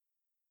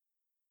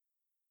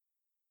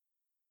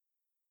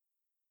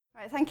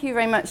Right, thank you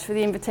very much for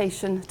the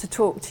invitation to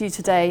talk to you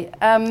today.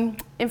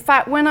 In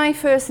fact, when I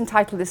first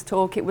entitled this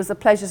talk, it was The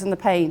Pleasures and the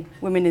Pain,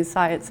 Women in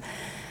Science.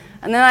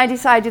 And then I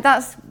decided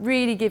that's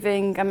really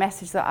giving a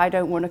message that I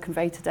don't want to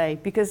convey today,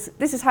 because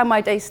this is how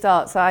my day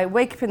starts. I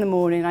wake up in the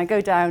morning, I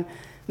go down,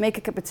 make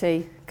a cup of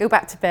tea, go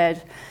back to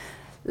bed,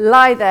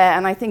 lie there,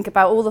 and I think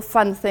about all the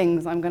fun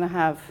things I'm going to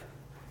have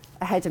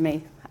ahead of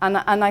me. And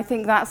I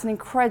think that's an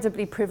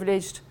incredibly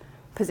privileged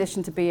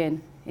position to be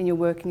in your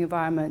working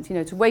environment. You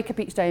know, to wake up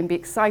each day and be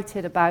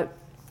excited about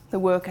the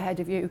work ahead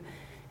of you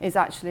is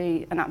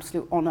actually an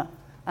absolute honour.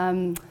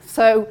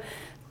 So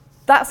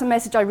that's a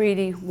message I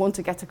really want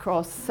to get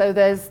across. So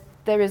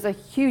there is a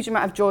huge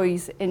amount of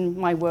joys in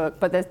my work,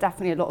 but there's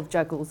definitely a lot of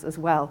juggles as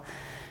well.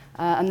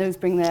 And those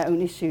bring their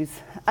own issues.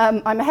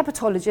 I'm a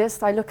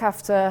hepatologist. I look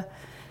after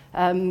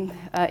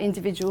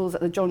individuals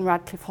at the John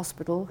Radcliffe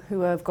Hospital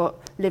who have got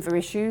liver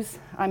issues.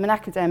 I'm an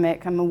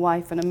academic, I'm a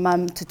wife and a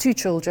mum to 2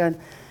 children,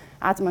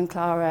 Adam and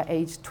Clara,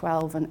 aged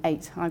 12 and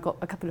 8. I've got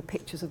a couple of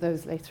pictures of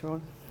those later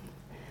on.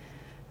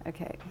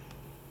 Okay.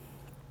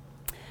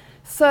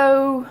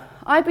 So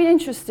I've been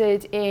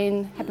interested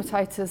in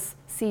hepatitis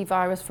C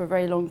virus for a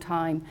very long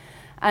time.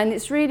 And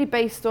it's really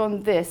based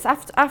on this.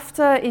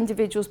 After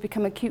individuals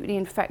become acutely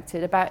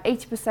infected, about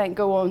 80%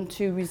 go on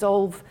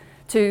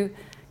to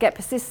get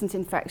persistent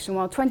infection,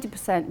 while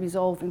 20%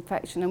 resolve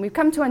infection. And we've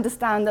come to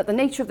understand that the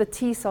nature of the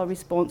T cell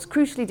response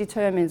crucially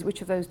determines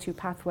which of those 2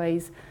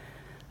 pathways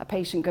a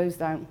patient goes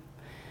down.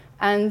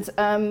 And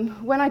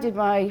when I did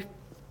my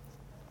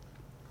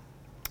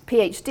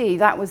PhD,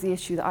 that was the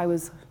issue that I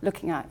was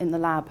looking at in the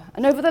lab.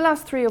 And over the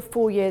last 3 or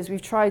 4 years, we've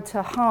tried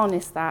to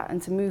harness that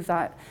and to move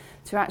that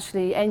to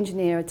actually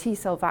engineer a T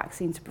cell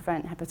vaccine to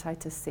prevent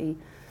hepatitis C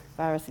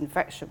virus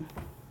infection.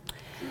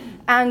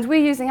 And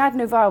we're using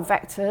adenoviral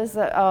vectors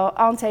that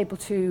aren't able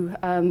to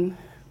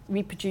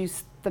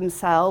reproduce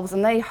themselves,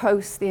 and they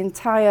host the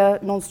entire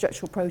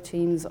non-structural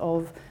proteins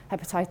of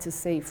hepatitis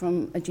C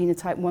from a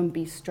genotype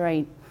 1b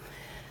strain.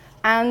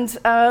 And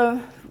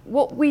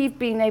what we've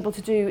been able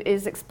to do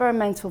is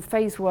experimental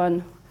phase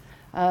 1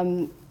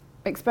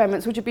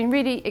 experiments, which have been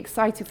really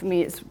exciting for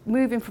me. It's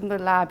moving from the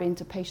lab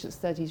into patient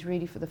studies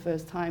really for the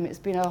first time. It's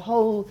been a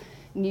whole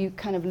new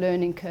kind of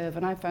learning curve,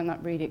 and I found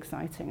that really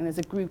exciting. And there's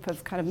a group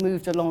have kind of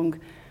moved along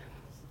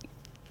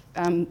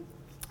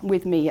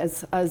with me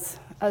as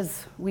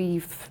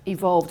we've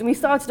evolved. And we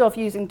started off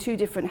using 2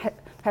 different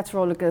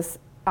heterologous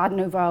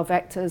adenoviral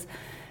vectors,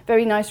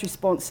 very nice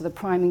response to the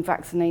priming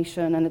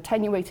vaccination and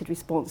attenuated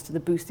response to the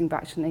boosting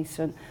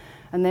vaccination.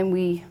 And then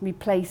we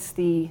replaced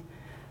the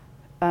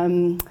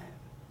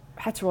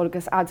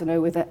heterologous adeno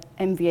with an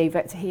MVA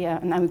vector here,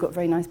 and now we've got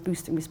very nice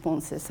boosting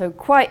responses. So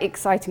quite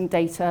exciting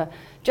data,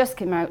 just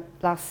came out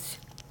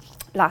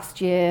last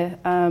year,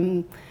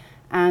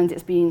 and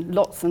it's been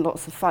lots and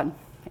lots of fun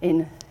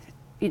in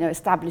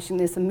establishing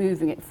this and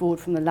moving it forward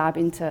from the lab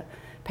into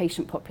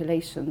patient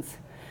populations.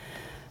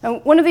 And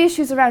one of the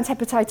issues around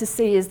hepatitis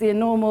C is the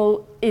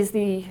enormous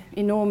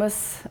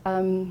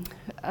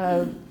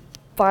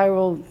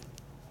viral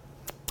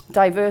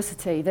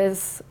diversity.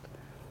 There's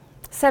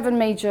 7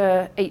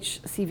 major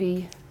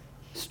HCV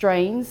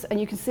strains, and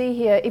you can see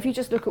here, if you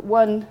just look at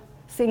one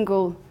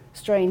single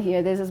strain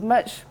here, there's as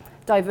much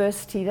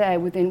diversity there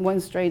within one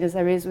strain as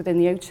there is within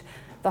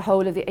the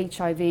whole of the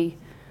HIV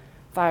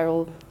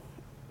viral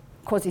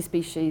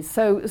quasi-species.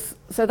 So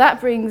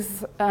that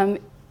brings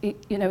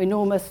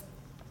enormous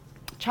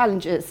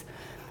challenges.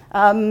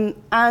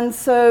 And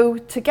so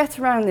to get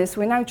around this,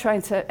 we're now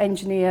trying to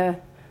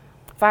engineer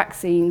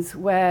vaccines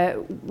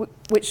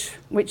which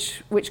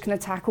can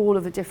attack all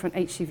of the different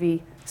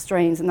HCV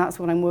strains, and that's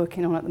what I'm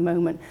working on at the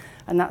moment,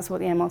 and that's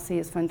what the MRC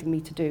is funding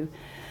me to do.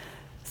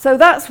 So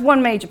that's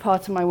one major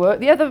part of my work.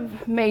 The other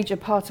major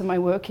part of my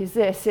work is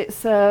this.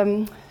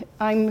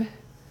 I'm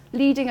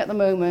leading at the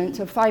moment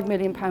a £5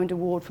 million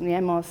award from the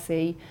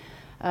MRC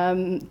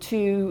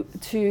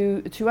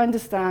to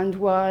understand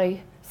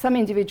why some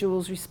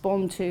individuals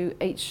respond to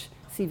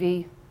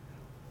HCV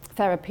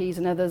therapies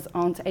and others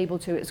aren't able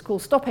to. It's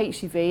called Stop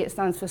HCV. It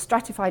stands for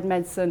Stratified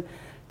Medicine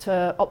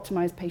to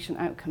Optimize Patient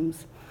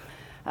Outcomes.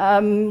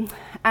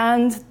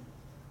 And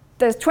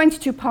there's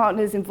 22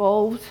 partners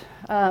involved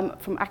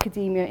from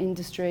academia,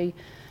 industry,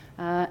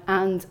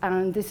 and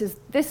this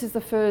is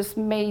the first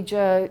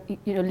major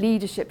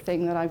leadership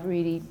thing that I've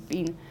really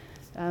been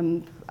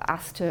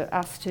asked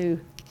to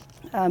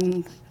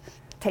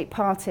take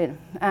part in,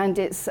 and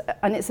it's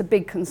a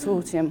big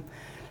consortium.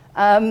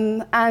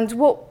 And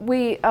what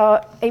we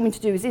are aiming to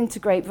do is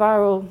integrate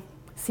viral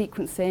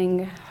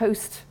sequencing,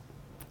 host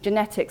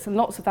genetics, and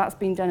lots of that's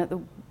been done at the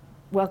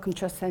Wellcome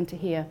Trust Centre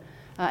here,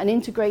 and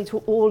integrate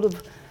all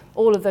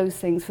of those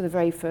things for the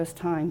very first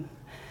time.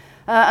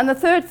 And the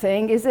third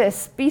thing is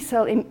this,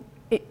 B-cell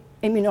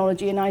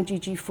immunology and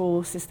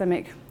IgG4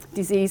 systemic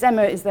disease.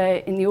 Emma is there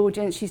in the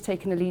audience. She's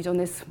taken the lead on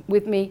this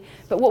with me.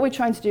 But what we're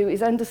trying to do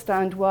is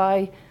understand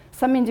why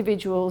some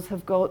individuals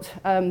have got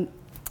an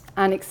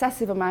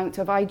excessive amount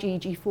of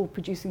IgG4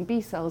 producing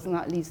B cells, and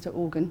that leads to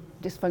organ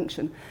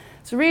dysfunction.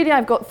 So really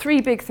I've got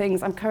 3 big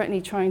things I'm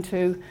currently trying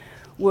to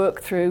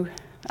work through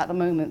at the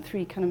moment,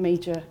 3 kind of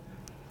major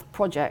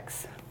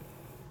projects.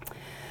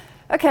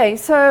 Okay,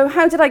 so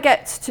how did I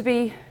get to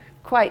be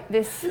quite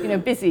this,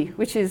 busy,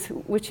 which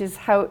is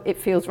how it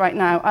feels right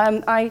now.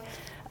 I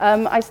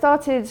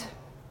started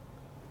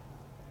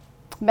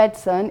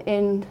medicine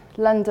in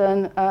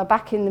London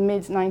back in the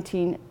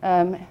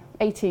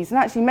mid-1980s, and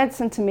actually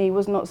medicine to me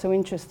was not so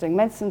interesting.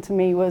 Medicine to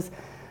me was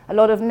a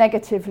lot of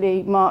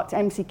negatively marked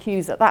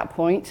MCQs at that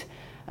point,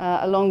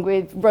 along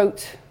with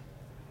rote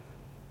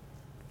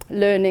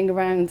learning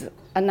around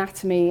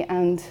anatomy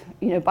and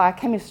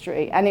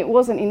biochemistry, and it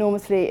wasn't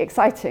enormously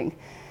exciting.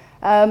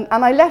 And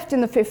I left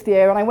in the 5th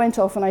year and I went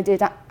off and I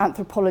did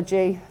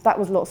anthropology. That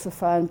was lots of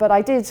fun, but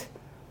I did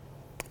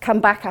come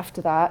back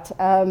after that,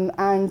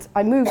 and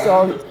I moved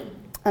on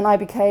and I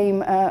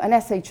became an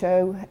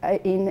SHO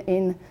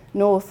in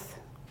North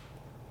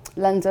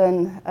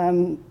London,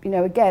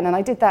 again, and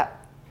I did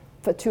that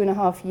for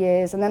 2.5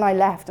 years, and then I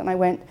left and I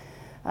went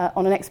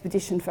on an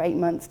expedition for 8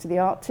 months to the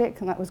Arctic,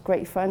 and that was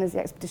great fun as the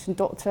expedition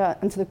doctor,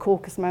 and to the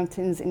Caucasus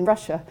Mountains in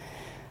Russia.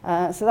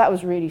 So that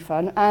was really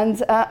fun.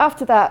 And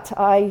after that,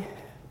 I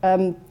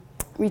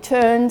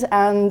returned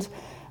and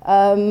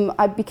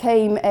I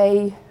became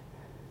a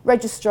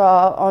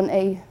registrar on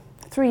a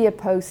 3-year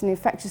post in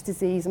infectious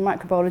disease and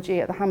microbiology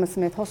at the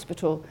Hammersmith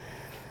Hospital.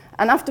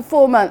 And after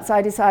 4 months,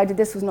 I decided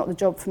this was not the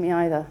job for me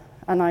either.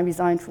 And I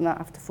resigned from that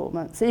after 4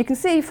 months. So you can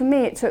see, for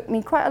me, it took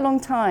me quite a long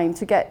time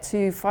to get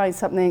to find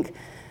something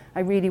I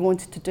really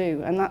wanted to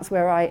do, and that's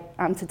where I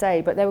am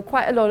today. But there were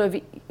quite a lot of,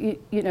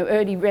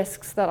 early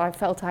risks that I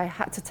felt I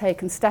had to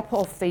take and step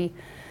off the,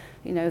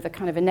 the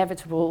kind of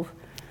inevitable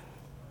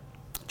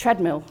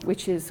treadmill,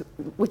 which is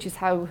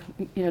how,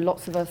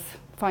 lots of us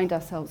find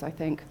ourselves, I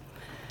think.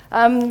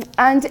 And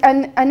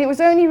it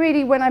was only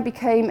really when I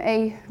became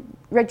a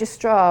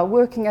registrar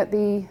working at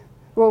the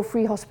Royal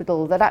Free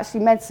Hospital that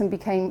actually medicine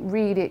became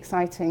really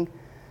exciting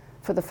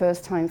for the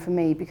first time for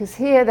me, because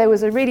here there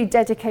was a really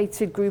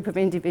dedicated group of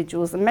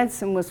individuals, and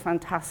medicine was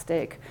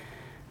fantastic.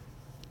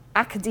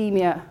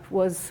 Academia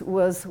was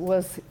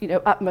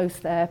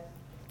utmost there,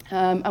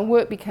 and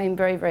work became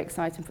very, very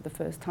exciting for the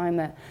first time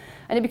there.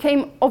 And it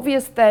became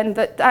obvious then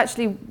that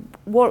actually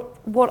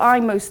what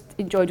I most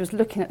enjoyed was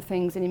looking at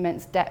things in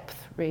immense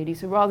depth, really.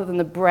 So rather than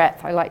the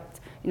breadth, I liked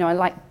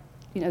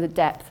the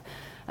depth,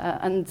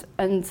 and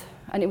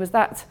it was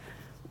that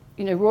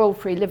Royal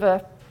Free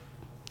liver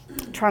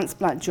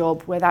transplant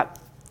job where that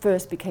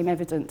first became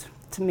evident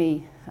to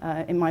me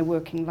in my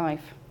working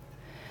life.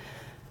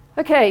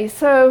 Okay,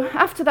 so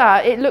after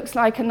that, it looks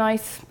like a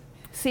nice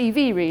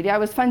CV, really. I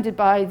was funded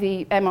by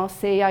the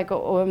MRC. I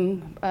got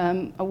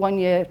a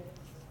 1-year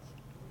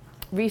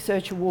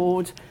research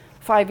award.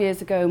 5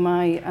 years ago,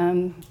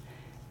 my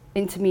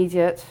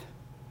intermediate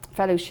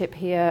fellowship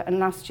here, and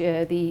last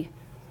year the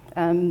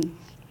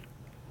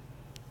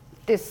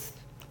this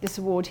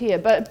award here.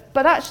 But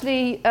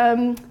actually,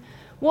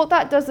 what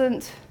that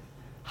doesn't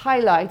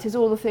highlight is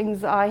all the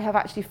things that I have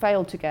actually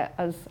failed to get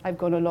as I've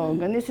gone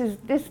along. And this is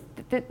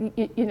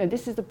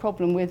the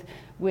problem with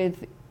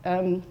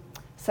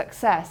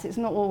success. It's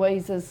not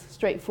always as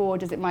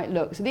straightforward as it might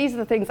look. So these are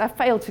the things I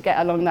failed to get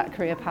along that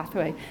career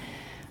pathway.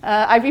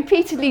 I've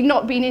repeatedly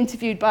not been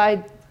interviewed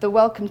by the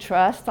Wellcome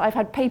Trust. I've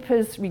had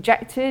papers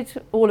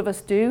rejected. All of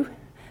us do.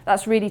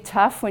 That's really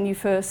tough when you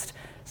first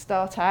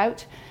start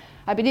out.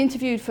 I've been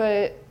interviewed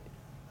for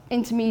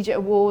intermediate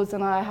awards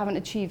and I haven't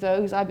achieved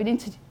those. I've been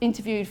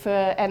interviewed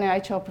for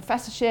NIHR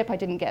professorship. I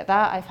didn't get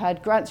that. I've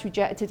had grants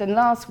rejected, and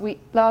last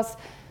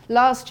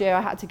year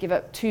I had to give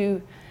up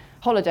 2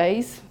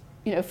 holidays,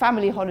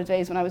 family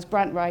holidays when I was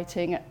grant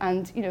writing,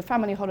 and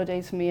family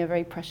holidays for me are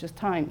very precious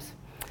times.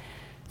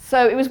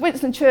 So it was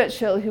Winston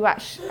Churchill who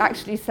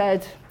actually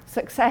said,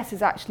 success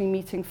is actually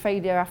meeting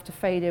failure after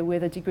failure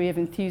with a degree of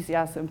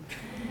enthusiasm.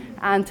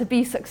 And to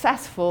be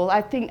successful,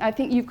 I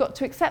think you've got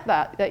to accept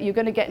that you're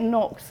going to get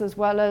knocks as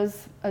well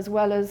as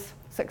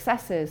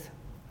successes.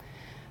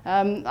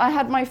 I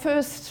had my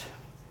first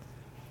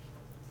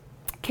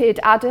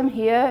kid, Adam,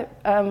 here,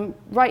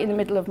 right in the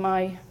middle of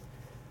my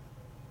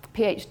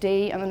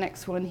PhD, and the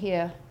next one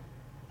here,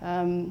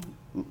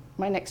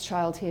 my next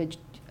child here,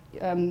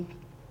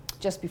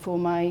 just before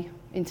my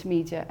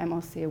intermediate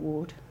MRC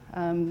award,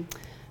 and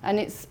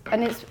it's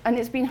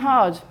been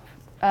hard.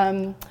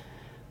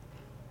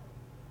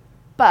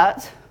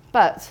 But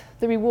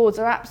the rewards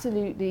are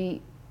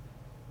absolutely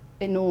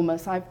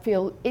enormous. I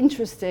feel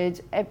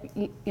interested,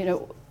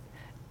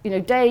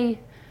 day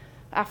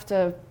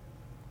after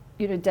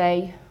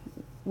day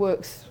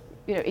works,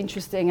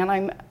 interesting,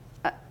 and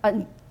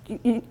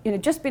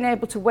just being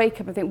able to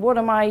wake up and think, what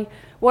am I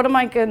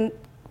going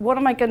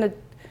to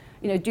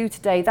do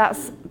today?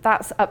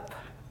 That's up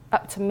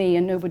to me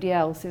and nobody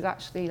else. Is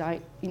actually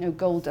like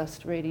gold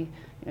dust, really,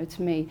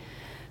 to me.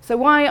 So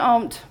why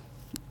aren't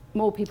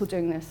more people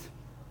doing this?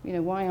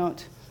 Why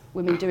aren't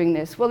women doing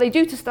this? Well, they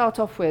do to start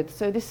off with.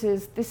 So this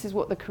is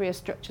what the career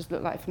structures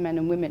look like for men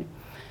and women.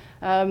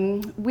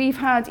 We've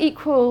had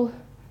equal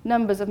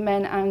numbers of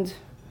men and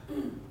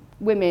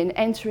women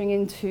entering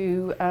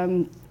into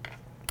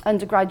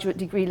undergraduate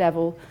degree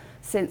level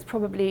since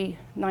probably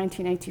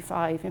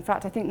 1985. In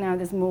fact, I think now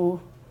there's more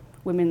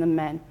women than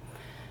men.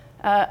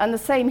 And the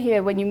same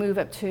here when you move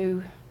up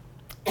to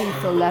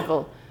infill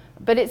level.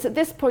 But it's at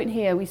this point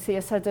here we see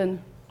a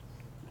sudden,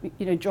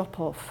 drop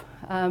off.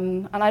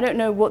 And I don't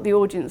know what the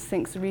audience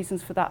thinks the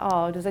reasons for that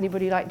are. Does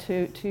anybody like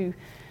to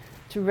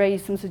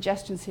raise some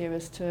suggestions here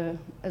as to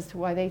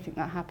why they think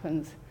that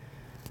happens?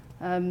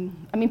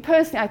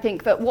 Personally, I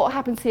think that what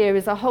happens here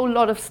is a whole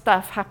lot of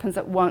stuff happens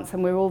at once,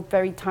 and we're all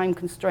very time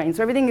constrained.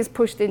 So everything is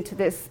pushed into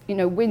this,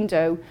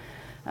 window.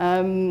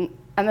 And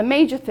the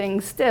major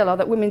things still are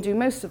that women do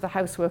most of the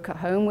housework at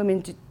home.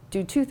 Women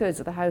do 2/3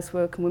 of the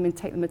housework, and women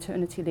take the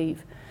maternity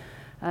leave.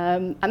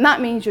 And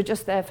that means you're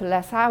just there for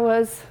less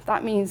hours.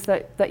 That means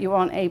that you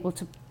aren't able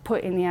to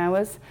put in the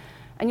hours.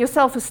 And your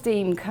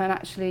self-esteem can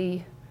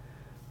actually,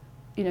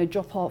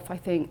 drop off, I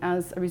think,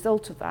 as a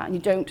result of that. And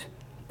you don't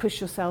push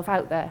yourself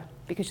out there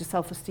because your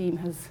self-esteem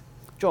has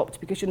dropped,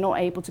 because you're not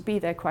able to be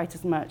there quite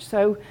as much.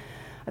 So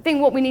I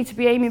think what we need to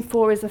be aiming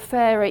for is a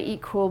fairer,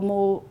 equal,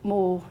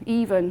 more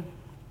even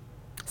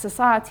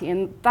society,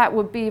 and that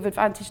would be of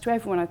advantage to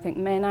everyone, I think,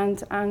 men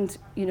and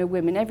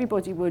women.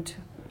 Everybody would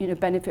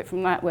benefit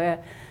from that, where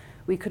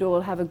we could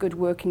all have a good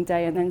working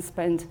day and then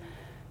spend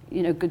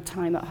good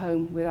time at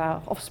home with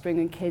our offspring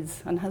and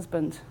kids and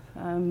husband.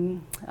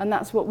 And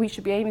that's what we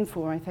should be aiming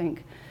for, I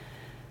think.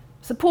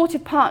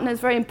 Supportive partner is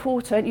very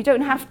important. You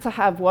don't have to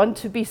have one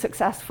to be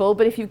successful,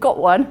 but if you've got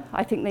one,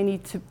 I think they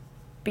need to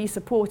be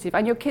supportive.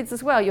 And your kids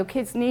as well. Your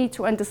kids need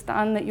to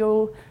understand that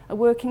you're a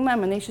working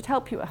mum, and they should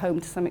help you at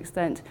home to some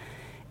extent.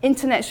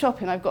 Internet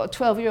shopping, I've got a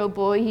 12-year-old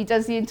boy, he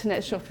does the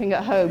internet shopping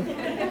at home.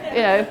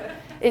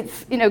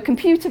 It's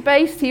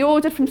computer-based. He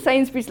ordered from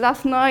Sainsbury's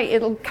last night,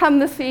 it'll come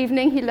this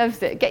evening, he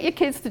loves it. Get your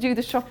kids to do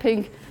the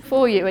shopping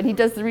for you, and he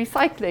does the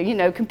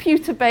recycling.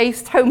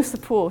 Computer-based home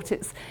support.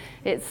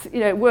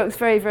 It works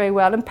very, very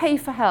well. And pay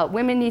for help.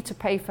 Women need to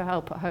pay for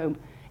help at home.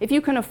 If you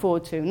can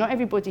afford to. Not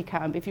everybody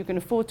can, but if you can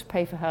afford to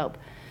pay for help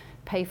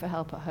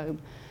at home.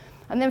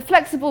 And then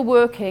flexible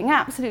working,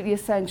 absolutely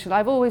essential.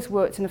 I've always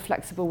worked in a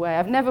flexible way.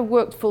 I've never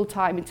worked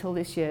full-time until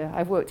this year.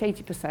 I've worked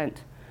 80%.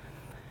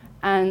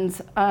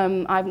 And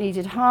I've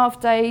needed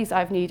half days,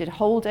 I've needed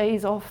whole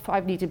days off,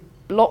 I've needed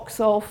blocks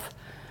off.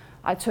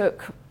 I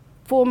took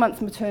 4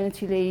 months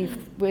maternity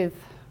leave with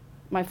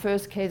my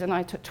first kid, and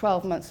I took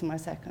 12 months in my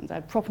second. I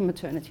had proper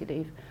maternity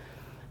leave.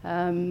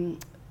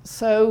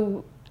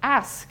 So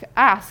ask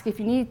if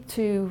you need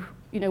to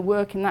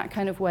work in that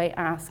kind of way,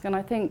 ask. And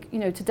I think,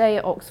 today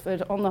at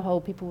Oxford, on the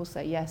whole, people will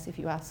say yes if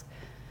you ask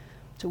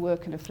to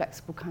work in a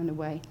flexible kind of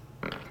way.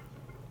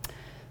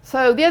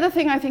 So the other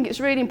thing I think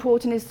is really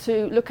important is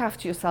to look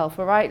after yourself,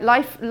 all right?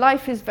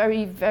 Life is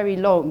very, very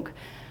long.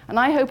 And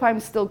I hope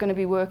I'm still going to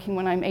be working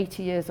when I'm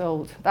 80 years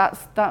old.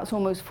 That's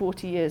almost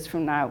 40 years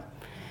from now.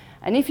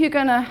 And if you're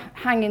going to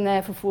hang in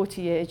there for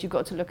 40 years, you've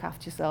got to look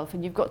after yourself,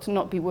 and you've got to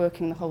not be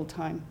working the whole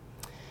time.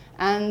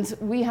 And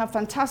we have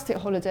fantastic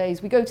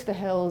holidays. We go to the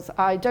hills.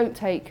 I don't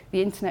take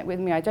the internet with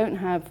me. I don't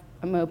have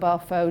a mobile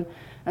phone.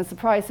 And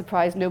surprise,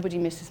 surprise, nobody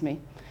misses me.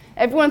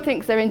 Everyone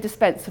thinks they're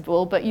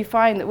indispensable, but you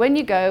find that when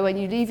you go and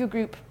you leave your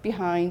group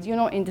behind, you're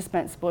not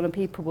indispensable, and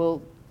people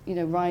will,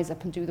 rise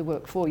up and do the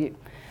work for you.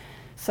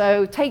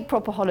 So take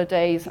proper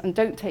holidays, and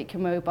don't take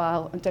your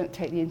mobile, and don't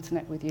take the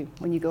internet with you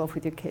when you go off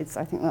with your kids.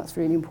 I think that's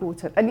really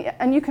important.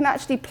 And you can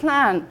actually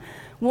plan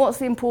what's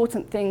the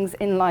important things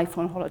in life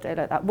on holiday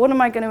like that. What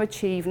am I going to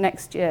achieve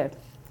next year?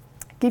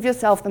 Give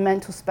yourself the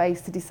mental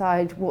space to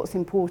decide what's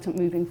important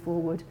moving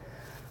forward.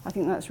 I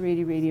think that's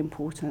really, really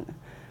important.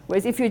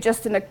 Whereas if you're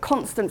just in a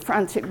constant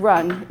frantic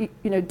run,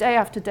 day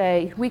after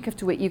day, week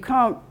after week, you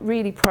can't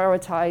really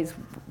prioritize,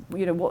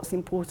 what's the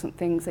important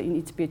things that you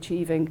need to be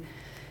achieving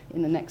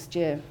in the next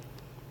year.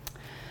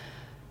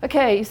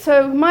 Okay,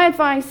 so my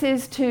advice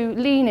is to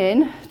lean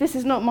in. This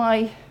is not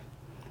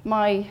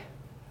my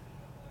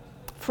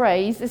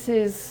phrase. This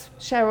is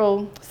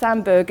Sheryl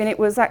Sandberg, and it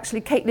was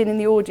actually Caitlin in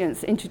the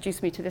audience that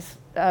introduced me to this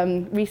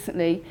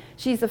recently.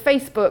 She's the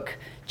Facebook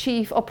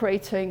Chief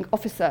Operating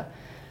Officer.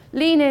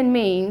 Lean in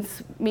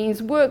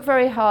means work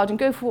very hard and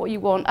go for what you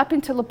want up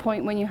until the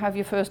point when you have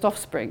your first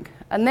offspring.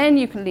 And then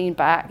you can lean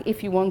back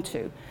if you want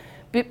to.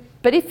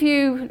 But if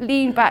you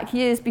lean back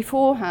years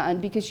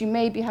beforehand, because you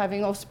may be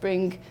having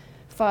offspring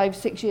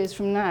 5-6 years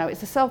from now,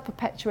 it's a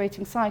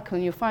self-perpetuating cycle,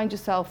 and you'll find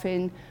yourself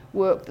in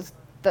work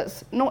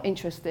that's not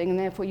interesting, and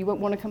therefore you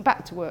won't want to come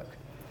back to work.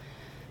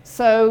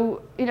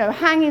 So,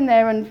 hang in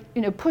there and,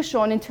 push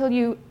on until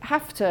you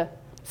have to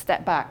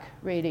step back,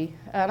 really.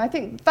 And I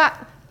think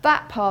that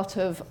part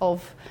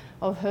of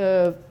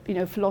her,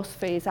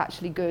 philosophy is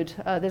actually good.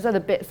 There's other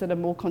bits that are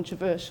more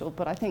controversial,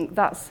 but I think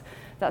that's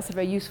a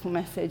very useful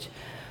message.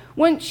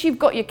 Once you've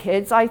got your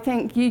kids, I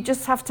think you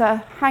just have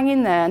to hang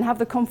in there and have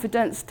the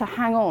confidence to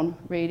hang on,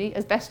 really,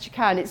 as best you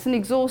can. It's an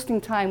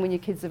exhausting time when your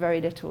kids are very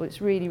little.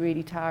 It's really,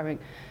 really tiring.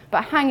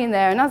 But hang in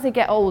there, and as they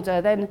get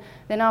older, then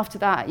after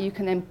that, you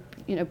can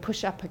then,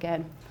 push up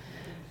again.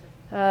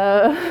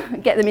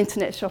 Get them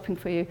internet shopping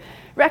for you.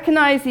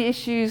 Recognise the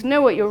issues,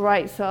 know what your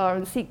rights are,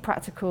 and seek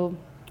practical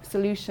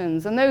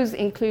solutions. And those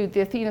include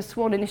the Athena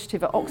Swan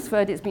initiative at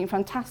Oxford. It's been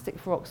fantastic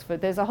for Oxford.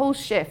 There's a whole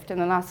shift in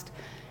the last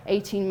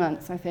 18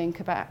 months, I think,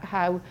 about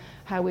how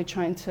we're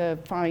trying to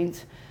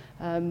find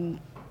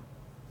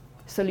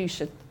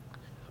solutions.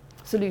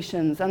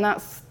 And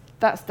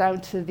that's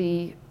down to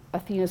the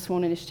Athena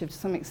Swan initiative to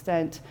some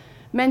extent.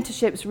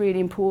 Mentorship's really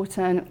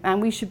important,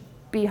 and we should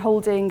be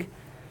holding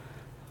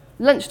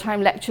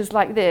lunchtime lectures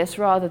like this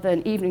rather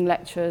than evening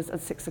lectures at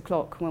 6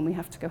 o'clock when we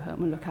have to go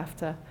home and look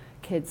after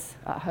kids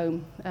at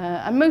home.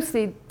 And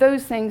mostly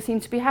those things seem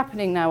to be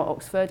happening now at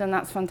Oxford, and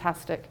that's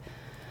fantastic.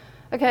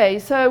 Okay,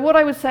 so what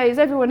I would say is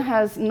everyone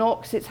has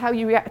knocks. It's how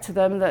you react to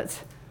them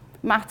that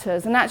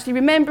matters. And actually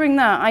remembering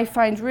that I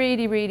find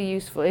really, really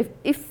useful.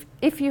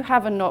 If you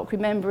have a knock,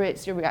 remember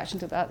it's your reaction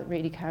to that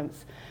really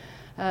counts.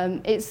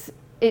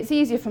 It's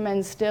easier for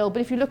men still,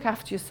 but if you look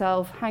after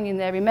yourself, hang in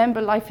there.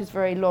 Remember, life is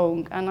very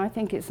long, and I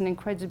think it's an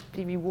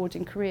incredibly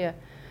rewarding career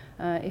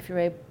if you're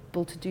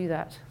able to do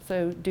that.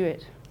 So do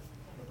it.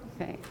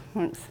 Okay,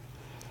 thanks.